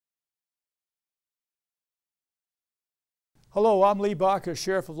Hello, I'm Lee Baca,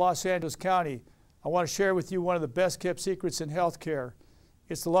 Sheriff of Los Angeles County. I want to share with you one of the best kept secrets in healthcare.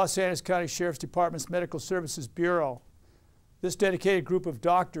 It's the Los Angeles County Sheriff's Department's Medical Services Bureau. This dedicated group of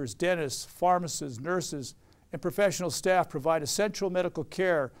doctors, dentists, pharmacists, nurses, and professional staff provide essential medical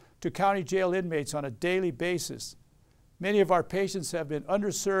care to county jail inmates on a daily basis. Many of our patients have been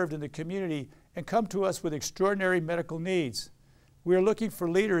underserved in the community and come to us with extraordinary medical needs. We are looking for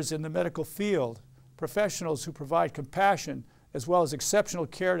leaders in the medical field, professionals who provide compassion as well as exceptional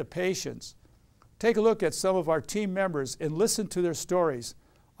care to patients. Take a look at some of our team members and listen to their stories.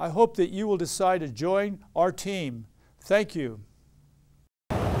 I hope that you will decide to join our team. Thank you.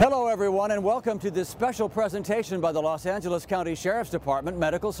 Hello everyone, and welcome to this special presentation by the Los Angeles County Sheriff's Department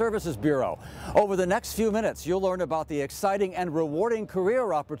Medical Services Bureau. Over the next few minutes, you'll learn about the exciting and rewarding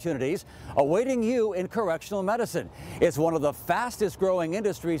career opportunities awaiting you in correctional medicine. It's one of the fastest growing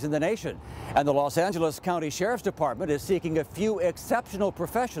industries in the nation, and the Los Angeles County Sheriff's Department is seeking a few exceptional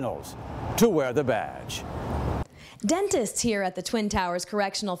professionals to wear the badge. Dentists here at the Twin Towers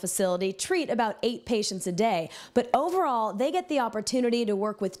Correctional Facility treat about 8 patients a day, but overall they get the opportunity to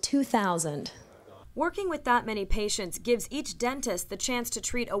work with 2,000. Working with that many patients gives each dentist the chance to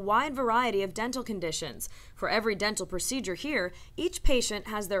treat a wide variety of dental conditions. For every dental procedure here, each patient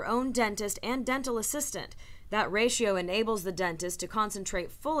has their own dentist and dental assistant. That ratio enables the dentist to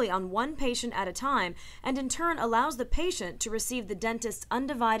concentrate fully on one patient at a time and in turn allows the patient to receive the dentist's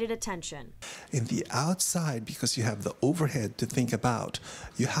undivided attention. In the outside, because you have the overhead to think about,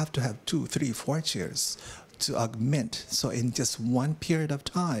 you have to have 2, 3, 4 chairs to augment. So in just one period of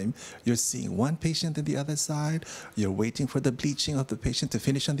time, you're seeing one patient on the other side, you're waiting for the bleaching of the patient to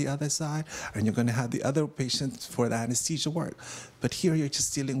finish on the other side, and you're going to have the other patient for the anesthesia work. But here you're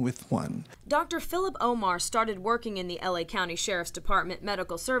just dealing with one. Dr. Philip Omar started working in the LA County Sheriff's Department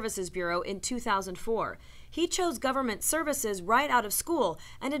Medical Services Bureau in 2004. He chose government services right out of school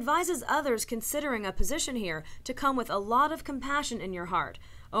and advises others considering a position here to come with a lot of compassion in your heart.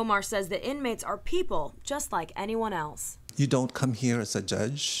 Omar says the inmates are people just like anyone else. You don't come here as a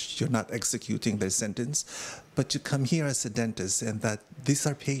judge, you're not executing their sentence, but you come here as a dentist, and that these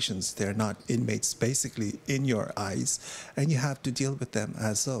are patients, they're not inmates basically in your eyes, and you have to deal with them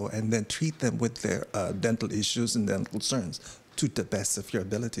as so, and then treat them with their dental issues and dental concerns to the best of your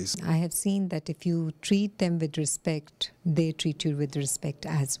abilities. I have seen that if you treat them with respect, they treat you with respect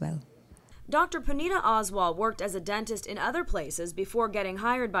as well. Dr. Punita Oswald worked as a dentist in other places before getting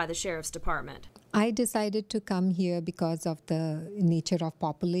hired by the Sheriff's Department. I decided to come here because of the nature of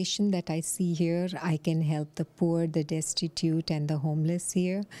population that I see here. I can help the poor, the destitute, and the homeless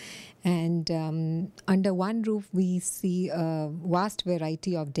here. And under one roof, we see a vast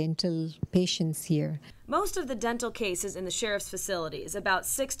variety of dental patients here. Most of the dental cases in the Sheriff's facilities, about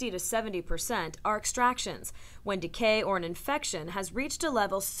 60 to 70%, are extractions, when decay or an infection has reached a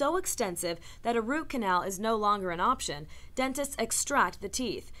level so extensive that a root canal is no longer an option. Dentists extract the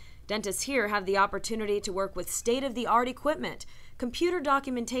teeth. Dentists here have the opportunity to work with state-of-the-art equipment. Computer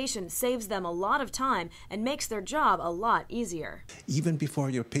documentation saves them a lot of time and makes their job a lot easier. Even before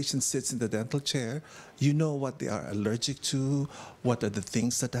your patient sits in the dental chair, you know what they are allergic to, what are the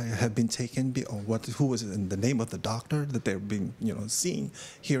things that have been taken, or who was in the name of the doctor that they're being seen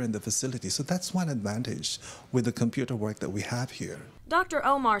here in the facility. So that's one advantage with the computer work that we have here. Dr.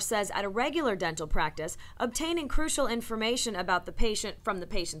 Omar says at a regular dental practice, obtaining crucial information about the patient from the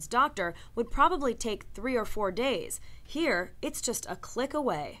patient's doctor would probably take 3 or 4 days. Here, it's just a click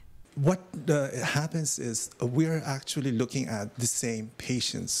away. What happens is we're actually looking at the same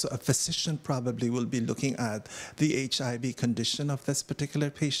patients. So a physician probably will be looking at the HIV condition of this particular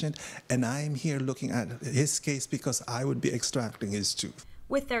patient, and I'm here looking at his case because I would be extracting his tooth.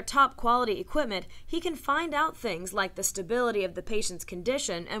 With their top quality equipment, he can find out things like the stability of the patient's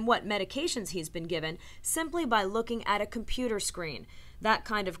condition and what medications he's been given simply by looking at a computer screen. That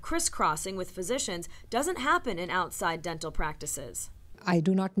kind of crisscrossing with physicians doesn't happen in outside dental practices. I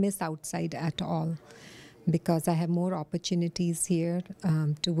do not miss outside at all because I have more opportunities here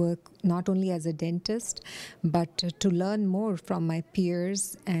to work not only as a dentist, but to learn more from my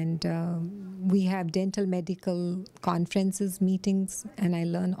peers. And we have dental medical conferences, meetings, and I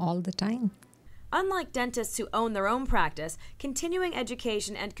learn all the time. Unlike dentists who own their own practice, continuing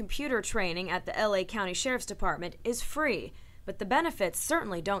education and computer training at the LA County Sheriff's Department is free, but the benefits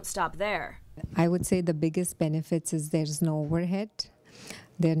certainly don't stop there. I would say the biggest benefits is there's no overhead.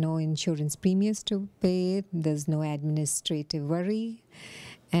 There are no insurance premiums to pay. There's no administrative worry.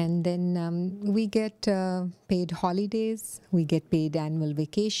 And then we get paid holidays. We get paid annual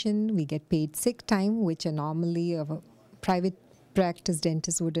vacation. We get paid sick time, which are normally of a private practice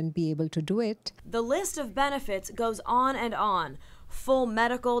dentists wouldn't be able to do it. The list of benefits goes on and on. Full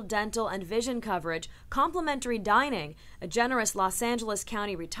medical, dental, and vision coverage, complimentary dining, a generous Los Angeles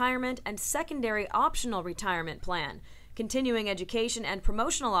County retirement and secondary optional retirement plan. Continuing education and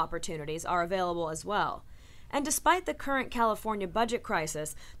promotional opportunities are available as well. And despite the current California budget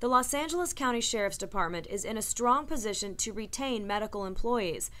crisis, the Los Angeles County Sheriff's Department is in a strong position to retain medical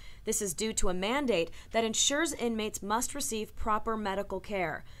employees. This is due to a mandate that ensures inmates must receive proper medical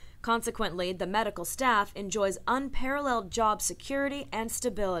care. Consequently, the medical staff enjoys unparalleled job security and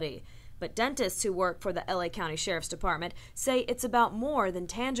stability. But dentists who work for the LA County Sheriff's Department say it's about more than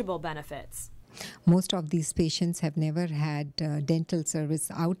tangible benefits. Most of these patients have never had dental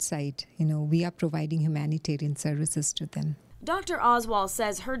service outside. We are providing humanitarian services to them. Dr. Oswald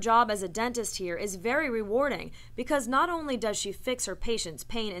says her job as a dentist here is very rewarding because not only does she fix her patients'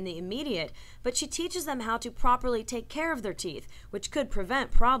 pain in the immediate, but she teaches them how to properly take care of their teeth, which could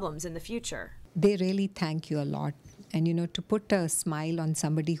prevent problems in the future. They really thank you a lot. And to put a smile on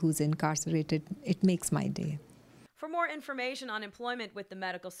somebody who's incarcerated, it makes my day. For more information on employment with the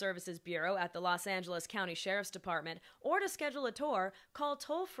Medical Services Bureau at the Los Angeles County Sheriff's Department or to schedule a tour, call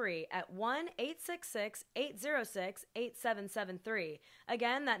toll-free at 1-866-806-8773.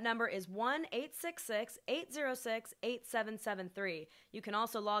 Again, that number is 1-866-806-8773. You can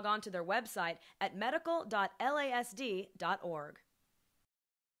also log on to their website at medical.lasd.org.